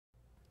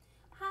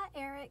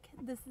Eric.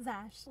 This is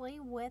Ashley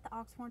with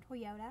Oxmoor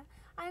Toyota.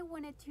 I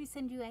wanted to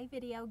send you a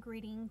video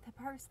greeting to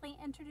personally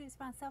introduce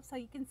myself so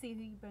you can see who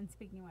you've been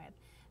speaking with.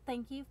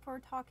 Thank you for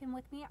talking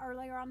with me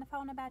earlier on the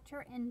phone about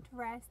your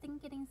interest in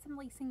getting some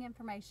leasing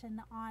information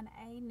on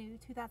a new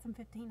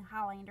 2015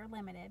 Highlander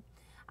Limited.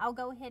 I'll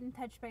go ahead and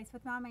touch base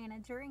with my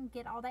manager and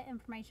get all that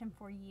information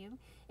for you.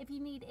 If you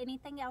need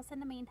anything else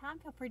in the meantime,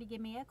 feel free to give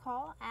me a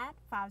call at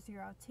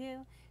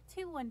 502-214-7085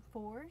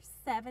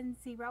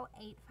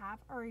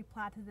 or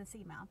reply to this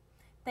email.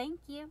 Thank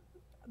you.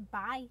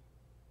 Bye.